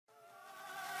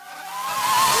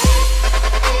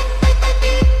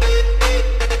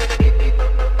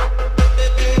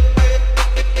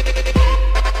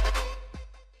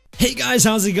guys,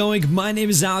 how's it going? My name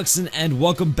is Alxton and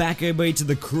welcome back everybody to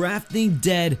the Crafting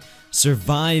Dead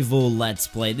Survival Let's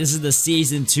Play. This is the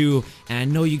Season 2 and I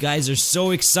know you guys are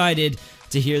so excited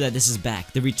to hear that this is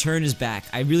back. The return is back.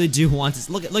 I really do want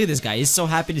to look at this guy. He's so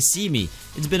happy to see me.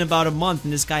 It's been about a month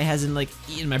and this guy hasn't like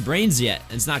eaten my brains yet.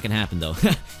 It's not gonna happen though.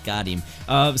 Got him.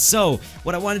 So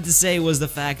what I wanted to say was the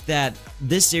fact that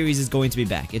this series is going to be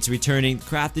back. It's returning.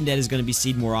 Crafting Dead is going to be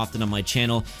seen more often on my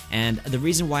channel, and the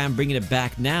reason why I'm bringing it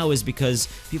back now is because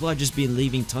people have just been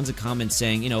leaving tons of comments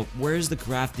saying, you know, where's the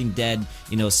Crafting Dead,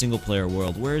 you know, single player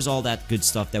world? Where's all that good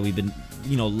stuff that we've been,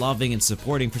 you know, loving and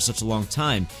supporting for such a long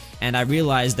time? And I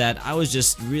realized that I was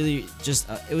just really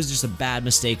it was just a bad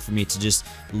mistake for me to just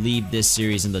leave this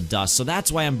series in the dust. So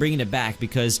that's why I'm bringing it back,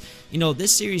 because, you know,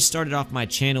 this series started off my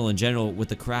channel in general with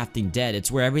the Crafting Dead. It's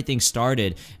where everything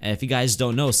started. And if you guys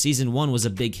don't know, Season 1 was a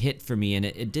big hit for me and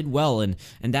it did well, and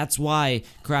that's why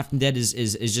Crafting Dead is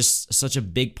just such a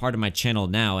big part of my channel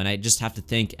now, and I just have to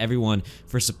thank everyone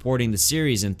for supporting the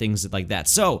series and things like that.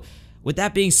 So with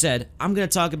that being said, I'm gonna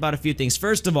talk about a few things.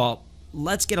 First of all,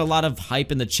 let's get a lot of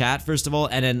hype in the chat first of all,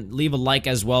 and then leave a like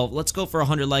as well. Let's go for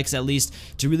 100 likes at least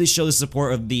to really show the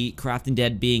support of the Crafting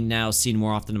Dead being now seen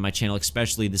more often in my channel,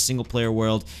 especially the single player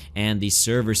world and the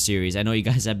server series. I know you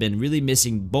guys have been really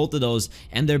missing both of those,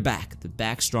 and they're back. They're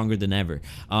back stronger than ever.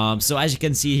 So as you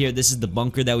can see here, this is the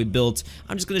bunker that we built.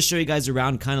 I'm just gonna show you guys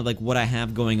around kind of like what I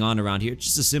have going on around here.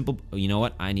 Just a simple, you know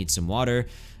what, I need some water.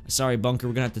 Sorry, bunker,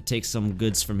 we're gonna have to take some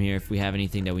goods from here if we have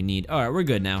anything that we need. Alright, we're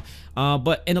good now.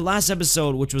 But in the last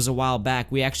episode, which was a while back,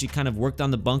 we actually kind of worked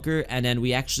on the bunker, and then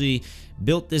we actually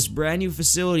built this brand new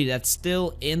facility that's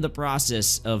still in the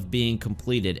process of being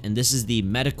completed, and this is the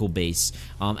medical base.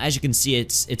 As you can see,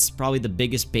 it's probably the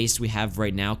biggest base we have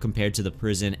right now compared to the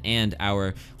prison and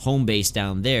our home base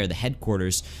down there, the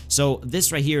headquarters. So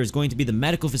this right here is going to be the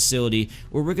medical facility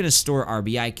where we're gonna store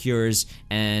RBI cures,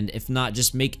 and if not,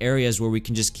 just make areas where we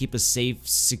can just keep a safe,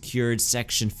 secured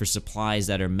section for supplies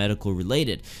that are medical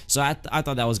related. So I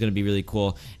thought that was gonna be really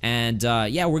cool, and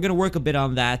yeah, we're gonna work a bit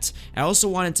on that. I also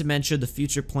wanted to mention the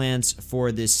future plans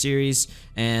for this series,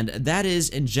 and that is,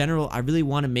 in general, I really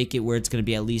want to make it where it's going to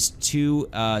be at least two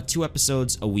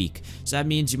episodes a week. So that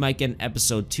means you might get an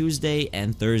episode Tuesday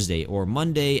and Thursday, or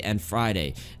Monday and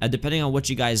Friday, depending on what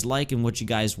you guys like and what you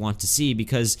guys want to see,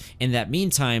 because in that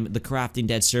meantime, the Crafting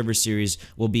Dead server series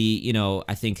will be, you know,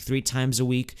 I think 3 times a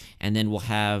week, and then we'll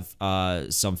have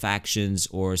some factions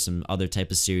or some other type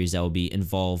of series that will be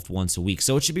involved once a week.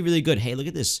 So it should be really good. Hey, look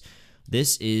at this.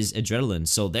 This is adrenaline.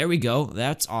 So there we go.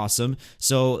 That's awesome.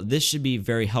 So this should be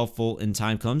very helpful in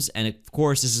time comes, and of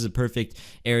course this is a perfect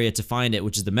area to find it,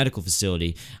 which is the medical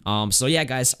facility. So yeah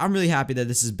guys, I'm really happy that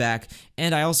this is back,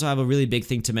 and I also have a really big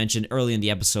thing to mention early in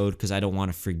the episode because I don't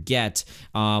want to forget.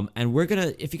 And we're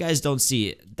gonna, if you guys don't see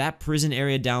it, that prison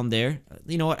area down there,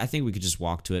 you know what, I think we could just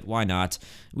walk to it. Why not?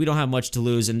 We don't have much to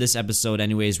lose in this episode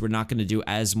anyways. We're not going to do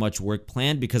as much work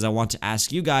planned because I want to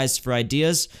ask you guys for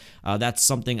ideas. That's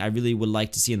something I really would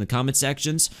like to see in the comment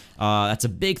sections. That's a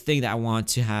big thing that I want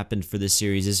to happen for this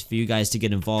series, is for you guys to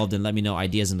get involved and let me know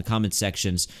ideas in the comment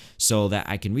sections so that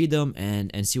I can read them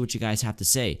and see what you guys have to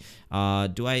say. I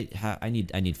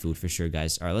need food for sure,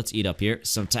 guys. All right, let's eat up here.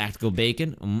 Some tactical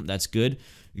bacon. That's good.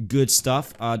 Good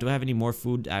stuff. Do I have any more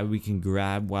food we can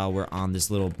grab while we're on this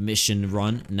little mission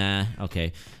run? Nah.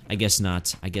 Okay. I guess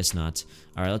not. I guess not.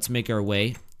 All right, let's make our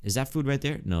way. Is that food right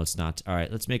there? No, it's not. All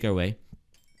right, let's make our way.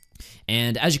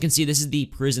 And as you can see, this is the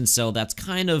prison cell that's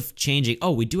kind of changing.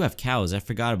 Oh, we do have cows. I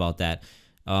forgot about that.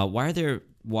 Why are there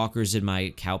walkers in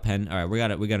my cow pen? All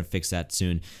right, we gotta fix that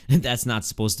soon. That's not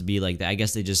supposed to be like that. I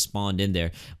guess they just spawned in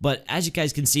there. But as you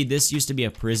guys can see, this used to be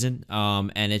a prison,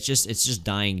 and it's just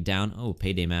dying down. Oh,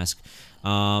 payday mask.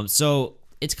 So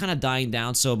it's kind of dying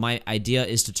down, so my idea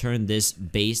is to turn this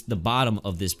base, the bottom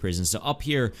of this prison. So up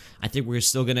here, I think we're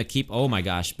still gonna keep, oh my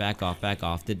gosh, back off, back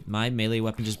off. Did my melee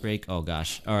weapon just break? Oh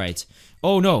gosh, all right.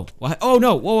 Oh no, what? Oh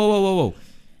no, whoa, whoa, whoa, whoa, whoa.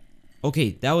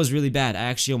 Okay, that was really bad. I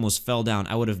actually almost fell down.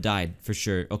 I would have died for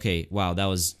sure. Okay, wow, that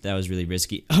was really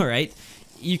risky. All right.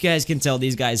 You guys can tell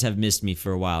these guys have missed me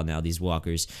for a while now, these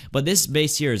walkers. But this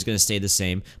base here is going to stay the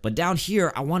same. But down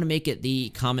here, I want to make it the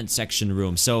comment section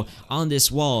room. So on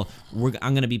this wall,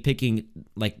 I'm going to be picking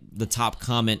like the top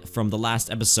comment from the last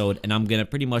episode, and I'm going to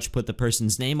pretty much put the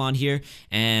person's name on here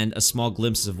and a small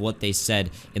glimpse of what they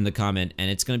said in the comment. And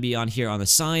it's going to be on here on the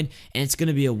sign, and it's going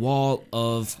to be a wall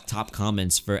of top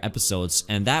comments for episodes.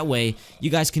 And that way, you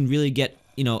guys can really get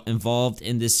you know, involved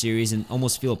in this series and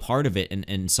almost feel a part of it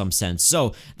in some sense.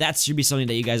 So that should be something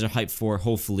that you guys are hyped for,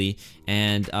 hopefully.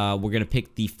 And we're gonna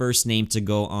pick the first name to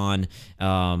go on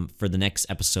for the next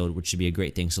episode, which should be a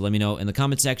great thing. So let me know in the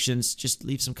comment sections. Just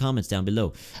leave some comments down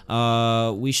below.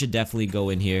 We should definitely go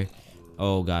in here.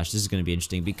 Oh gosh, this is gonna be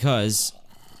interesting because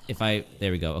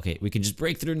there we go. Okay, we can just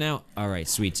break through now. All right,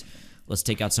 sweet. Let's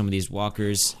take out some of these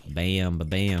walkers. Bam,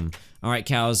 bam. All right,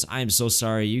 cows, I am so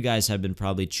sorry. You guys have been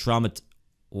probably traumatized.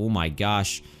 Oh my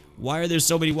gosh. Why are there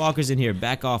so many walkers in here?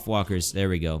 Back off, walkers. There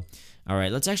we go. All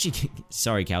right, let's actually...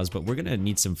 Sorry, cows, but we're gonna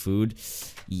need some food.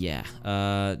 Yeah,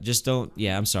 just don't...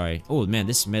 Yeah, I'm sorry. Oh, man,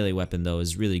 this melee weapon, though,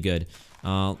 is really good.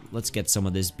 Let's get some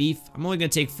of this beef. I'm only gonna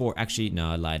take 4. Actually, no,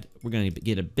 I lied. We're gonna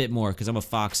get a bit more because I'm a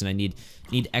fox and I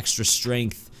need extra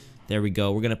strength. There we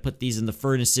go. We're gonna put these in the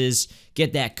furnaces,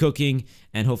 get that cooking,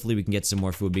 and hopefully we can get some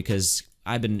more food because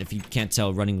I've been, if you can't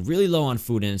tell, running really low on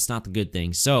food and it's not the good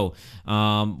thing. So,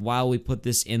 while we put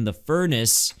this in the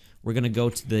furnace, we're gonna go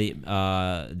to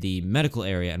the medical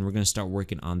area and we're gonna start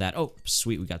working on that. Oh,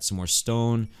 sweet, we got some more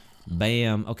stone.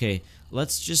 Bam. Okay,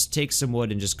 let's just take some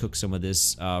wood and just cook some of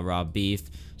this raw beef.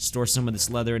 Store some of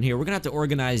this leather in here. We're gonna have to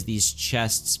organize these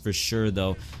chests for sure,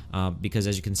 though, because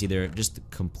as you can see, they're just a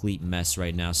complete mess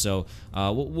right now. So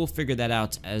we'll figure that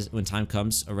out when time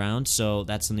comes around. So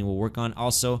that's something we'll work on.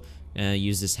 Also,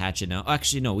 use this hatchet now.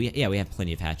 Actually, no, we have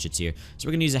plenty of hatchets here. So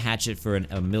we're gonna use a hatchet for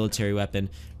a military weapon.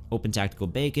 Open tactical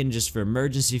bacon just for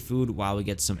emergency food while we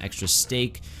get some extra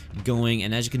steak going.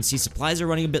 And as you can see, supplies are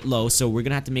running a bit low, so we're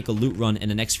gonna have to make a loot run in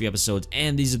the next few episodes.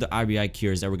 And these are the RBI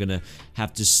cures that we're gonna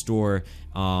have to store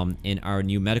in our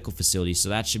new medical facility, so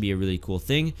that should be a really cool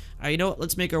thing. All right, you know what?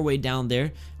 Let's make our way down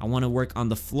there. I want to work on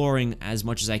the flooring as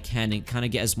much as I can and kind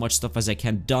of get as much stuff as I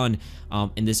can done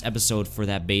in this episode for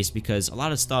that base, because a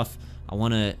lot of stuff I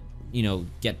want to, you know,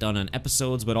 get done on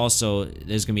episodes, but also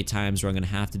there's gonna be times where I'm gonna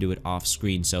have to do it off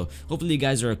screen. So hopefully you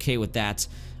guys are okay with that.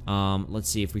 Let's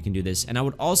see if we can do this. And I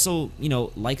would also, you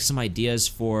know, like some ideas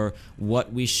for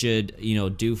what we should, you know,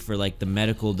 do for like the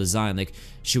medical design. Like,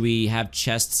 should we have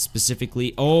chests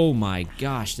specifically? Oh my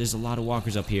gosh, there's a lot of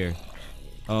walkers up here.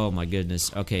 Oh my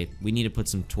goodness. Okay, we need to put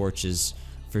some torches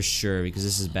for sure because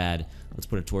this is bad. Let's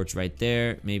put a torch right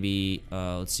there. Maybe,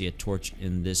 let's see, a torch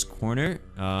in this corner.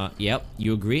 Yep,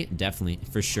 you agree? Definitely,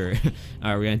 for sure.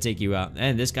 Alright, we're gonna take you out.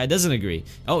 And this guy doesn't agree.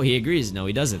 Oh, he agrees. No,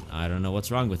 he doesn't. I don't know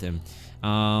what's wrong with him.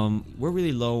 We're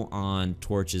really low on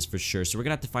torches for sure, so we're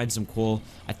gonna have to find some coal.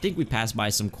 I think we passed by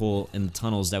some coal in the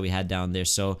tunnels that we had down there,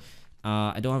 so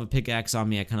I don't have a pickaxe on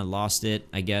me. I kind of lost it,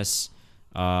 I guess.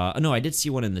 No, I did see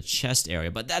one in the chest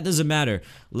area, but that doesn't matter.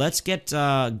 Let's get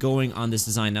going on this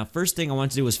design. Now, first thing I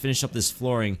want to do is finish up this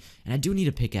flooring, and I do need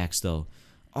a pickaxe though.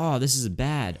 Oh, this is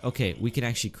bad. Okay, we can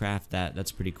actually craft that.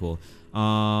 That's pretty cool.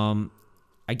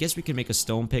 I guess we can make a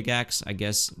stone pickaxe. I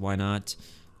guess, why not?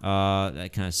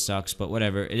 That kind of sucks, but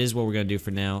whatever. It is what we're gonna do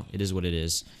for now. It is what it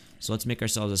is. So let's make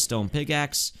ourselves a stone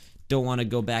pickaxe. Don't want to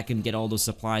go back and get all those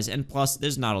supplies, and plus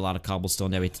there's not a lot of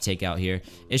cobblestone that we have to take out here.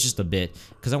 It's just a bit,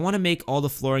 because I want to make all the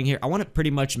flooring here. I want to pretty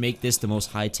much make this the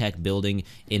most high-tech building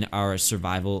in our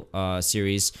survival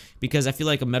series, because I feel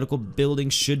like a medical building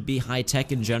should be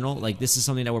high-tech in general. Like, this is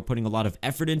something that we're putting a lot of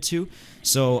effort into,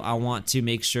 so I want to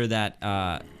make sure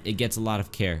that it gets a lot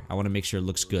of care. I want to make sure it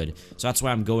looks good, so that's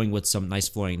why I'm going with some nice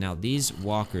flooring. Now these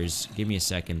walkers, give me a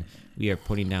second, we are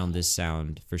putting down this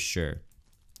sound for sure.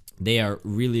 They are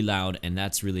really loud, and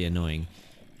that's really annoying.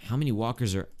 How many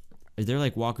walkers are there?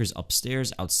 Like walkers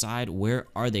upstairs, outside? Where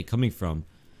are they coming from?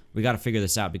 We gotta figure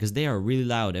this out because they are really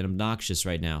loud and obnoxious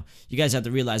right now. You guys have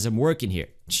to realize I'm working here.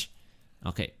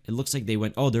 Okay, it looks like they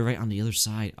went... Oh, they're right on the other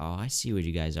side. Oh, I see where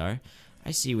you guys are.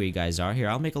 I see where you guys are. Here,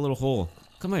 I'll make a little hole.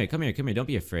 Come here, come here, come here. Don't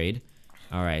be afraid.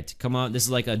 Alright, come on. This is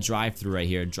like a drive-through right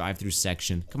here. Drive-through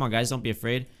section. Come on, guys. Don't be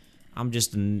afraid. I'm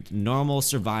just a normal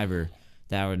survivor.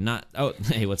 That are not... Oh,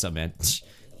 hey, what's up, man?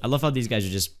 I love how these guys are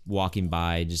just walking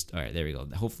by. Just... Alright, there we go.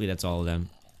 Hopefully that's all of them.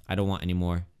 I don't want any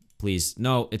more. Please.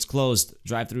 No, it's closed.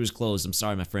 Drive-thru is closed. I'm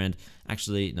sorry, my friend.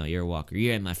 Actually, no, you're a walker.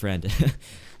 You ain't my friend.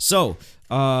 So,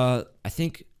 I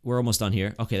think we're almost done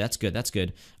here. Okay, that's good. That's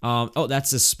good. Oh,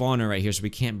 that's a spawner right here, so we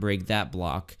can't break that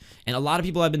block. And a lot of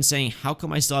people have been saying, how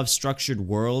come I still have structured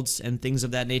worlds and things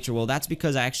of that nature? Well, that's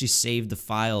because I actually saved the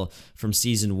file from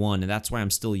Season 1, and that's why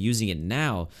I'm still using it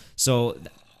now. So...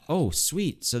 Oh,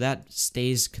 sweet. So that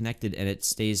stays connected and it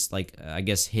stays, like, I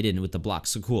guess, hidden with the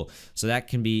blocks. So cool. So that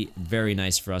can be very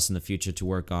nice for us in the future to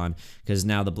work on because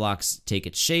now the blocks take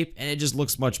its shape and it just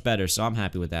looks much better. So I'm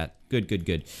happy with that. Good, good,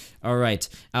 good. All right.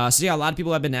 So yeah, a lot of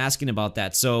people have been asking about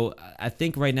that. So I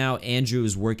think right now Andrew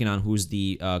is working on, who's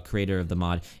the creator of the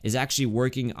mod, is actually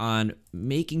working on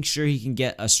making sure he can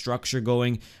get a structure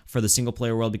going for the single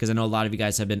player world, because I know a lot of you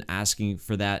guys have been asking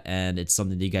for that, and it's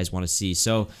something that you guys want to see.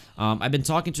 So I've been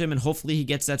talking to him, and hopefully he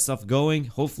gets that stuff going.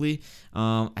 Hopefully.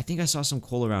 I think I saw some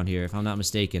coal around here, if I'm not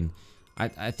mistaken.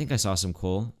 I think I saw some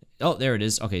coal. Oh, there it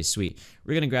is. Okay, sweet.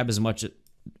 We're gonna grab as much.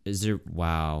 Is there?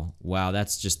 Wow,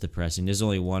 that's just depressing. There's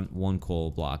only one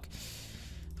coal block.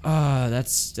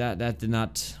 That did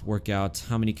not work out.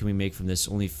 How many can we make from this?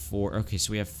 Only 4. Okay,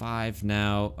 so we have 5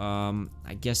 now.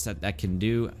 I guess that can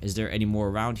do. Is there any more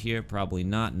around here? Probably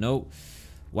not. Nope.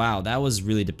 Wow, that was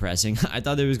really depressing. I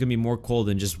thought there was gonna be more coal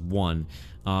than just 1.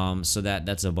 So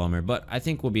that's a bummer. But I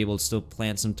think we'll be able to still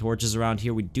plant some torches around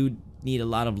here. We do need a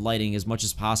lot of lighting as much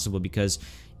as possible, because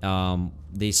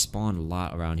they spawn a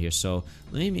lot around here. So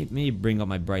let me maybe bring up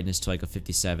my brightness to like a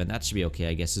 57. That should be okay,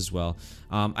 I guess, as well.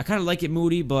 I kind of like it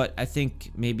moody, but I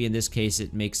think maybe in this case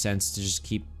it makes sense to just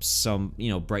keep some, you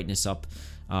know, brightness up.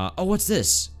 Oh, what's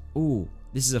this? Ooh,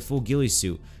 this is a full ghillie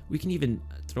suit. We can even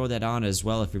throw that on as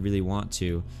well if we really want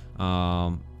to.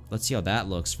 Let's see how that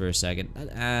looks for a second.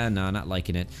 No, not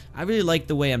liking it. I really like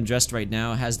the way I'm dressed right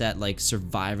now. It has that like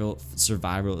survival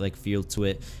like feel to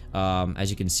it. As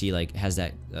you can see, like it has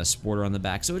that sporter on the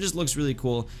back, so it just looks really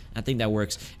cool. I think that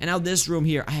works. And now this room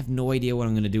here, I have no idea what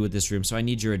I'm gonna do with this room, so I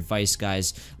need your advice,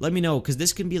 guys. Let me know, because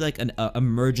this can be like an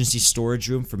emergency storage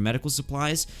room for medical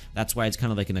supplies. That's why it's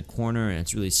kind of like in a corner and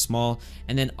it's really small.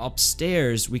 And then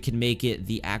upstairs we can make it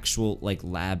the actual like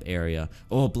lab area.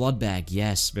 Oh, a blood bag.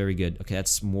 Yes, very good. Okay,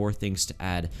 that's more things to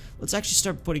add. Let's actually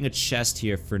start putting a chest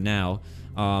here for now.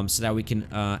 So that we can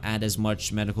add as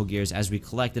much medical gears as we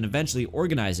collect and eventually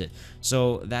organize it.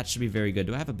 So that should be very good.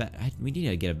 Do I have a we need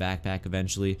to get a backpack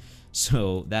eventually.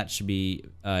 So that should be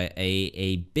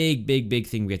a big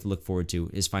thing we have to look forward to,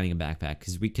 is finding a backpack,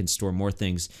 because we can store more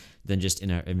things than just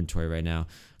in our inventory right now.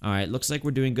 Alright, looks like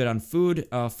we're doing good on food.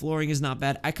 Flooring is not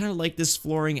bad. I kind of like this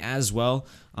flooring as well,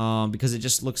 because it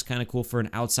just looks kind of cool for an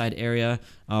outside area.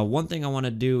 One thing I want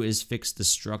to do is fix the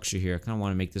structure here. I kind of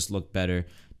want to make this look better.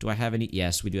 Do I have any?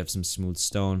 Yes, we do have some smooth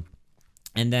stone.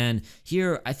 And then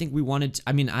here, I think we wanted to,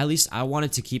 I mean, at least I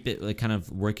wanted to keep it like kind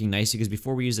of working nicely, because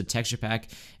before we use a texture pack,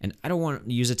 and I don't want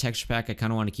to use a texture pack, I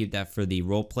kind of want to keep that for the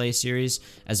roleplay series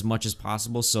as much as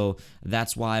possible. So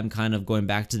that's why I'm kind of going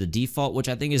back to the default, which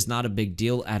I think is not a big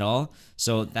deal at all.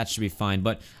 So that should be fine.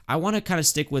 But I want to kind of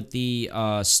stick with the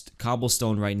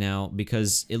cobblestone right now,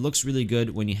 because it looks really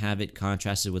good when you have it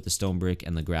contrasted with the stone brick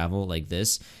and the gravel like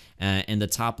this. And the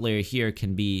top layer here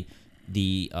can be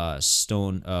the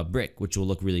stone brick, which will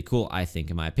look really cool, I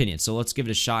think, in my opinion. So let's give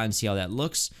it a shot and see how that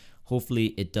looks. Hopefully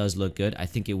it does look good. I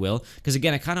think it will, because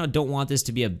again, I kind of don't want this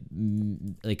to be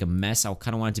a mess. I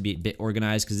kind of want it to be a bit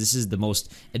organized, because this is the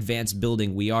most advanced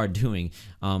building we are doing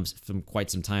from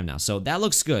quite some time now. So that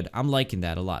looks good. I'm liking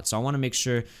that a lot. So I want to make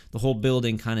sure the whole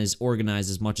building kind of is organized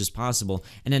as much as possible.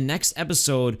 And then next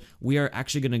episode, we are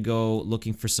actually going to go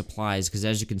looking for supplies, because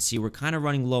as you can see, we're kind of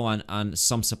running low on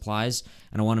some supplies,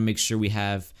 and I want to make sure we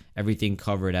have everything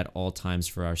covered at all times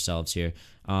for ourselves here.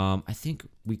 I think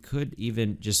we could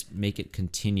even just make it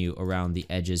continue around the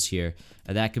edges here.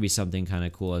 That could be something kind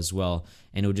of cool as well.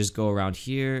 And it'll just go around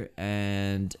here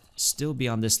and still be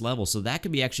on this level. So that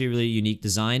could be actually a really unique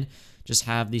design. Just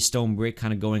have the stone brick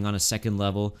kind of going on a second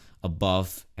level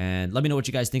above. And let me know what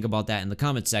you guys think about that in the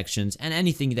comment sections, and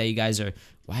anything that you guys are,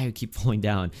 why do I keep falling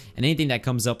down, and anything that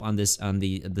comes up on this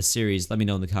the series, let me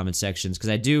know in the comment sections,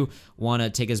 because I do want to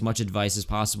take as much advice as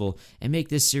possible and make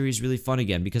this series really fun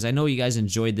again, because I know you guys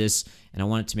enjoyed this, and I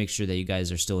wanted to make sure that you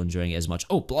guys are still enjoying it as much.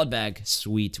 Oh, blood bag,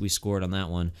 sweet, we scored on that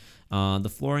one. The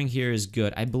flooring here is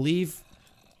good. I believe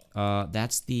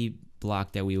that's the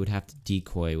block that we would have to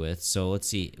decoy with. So let's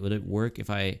see, would it work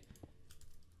if I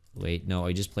wait? No,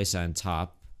 I just place it on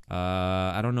top.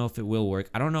 I don't know if it will work.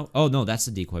 I don't know. Oh no, that's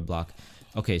the decoy block.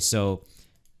 Okay, so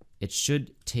it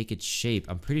should take its shape.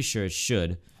 I'm pretty sure it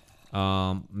should.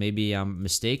 Maybe I'm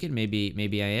mistaken.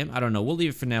 Maybe I am. I don't know. We'll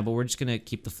leave it for now, but we're just gonna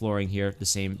keep the flooring here, the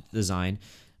same design,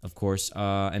 of course.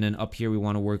 And then up here we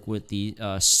want to work with the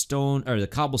stone, or the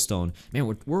cobblestone. Man,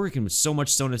 we're working with so much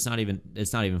stone. It's not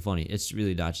even funny. It's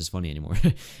really not just funny anymore.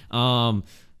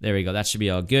 There we go. That should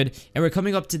be all good. And we're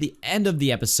coming up to the end of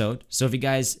the episode. So if you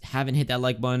guys haven't hit that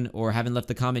like button or haven't left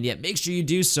a comment yet, make sure you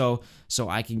do so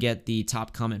I can get the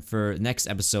top comment for next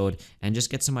episode and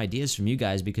just get some ideas from you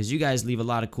guys, because you guys leave a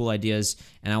lot of cool ideas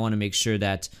and I want to make sure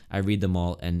that I read them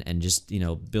all and just, you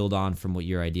know, build on from what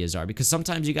your ideas are, because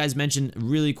sometimes you guys mention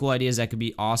really cool ideas that could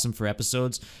be awesome for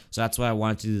episodes. So that's why I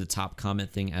wanted to do the top comment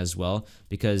thing as well,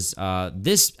 because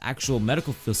this actual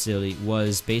medical facility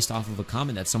was based off of a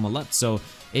comment that someone left. So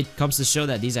it comes to show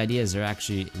that these ideas are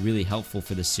actually really helpful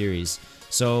for the series.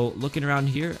 So looking around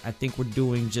here, I think we're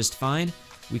doing just fine.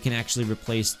 We can actually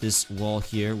replace this wall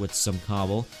here with some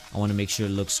cobble. I want to make sure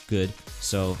it looks good,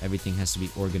 so everything has to be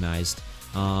organized.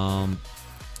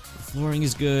 Flooring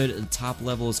is good. The top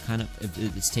level is kind of,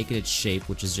 it's taking its shape,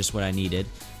 which is just what I needed.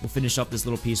 We'll finish up this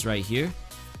little piece right here,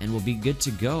 and we'll be good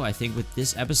to go, I think, with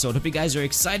this episode. Hope you guys are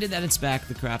excited that it's back,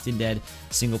 the Crafting Dead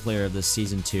single player of the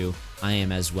season 2. I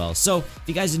am as well. So if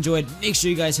you guys enjoyed, make sure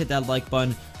you guys hit that like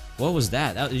button. What was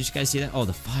that? Did you guys see that? Oh,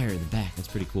 the fire in the back. That's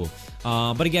pretty cool.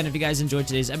 But again, if you guys enjoyed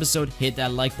today's episode, hit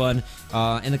that like button.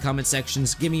 In the comment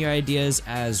sections, give me your ideas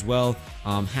as well.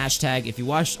 Hashtag, if you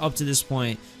watched up to this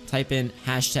point, type in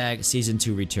hashtag season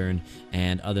 2 return.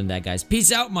 And other than that, guys,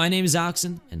 peace out. My name is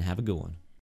Alxton, and have a good one.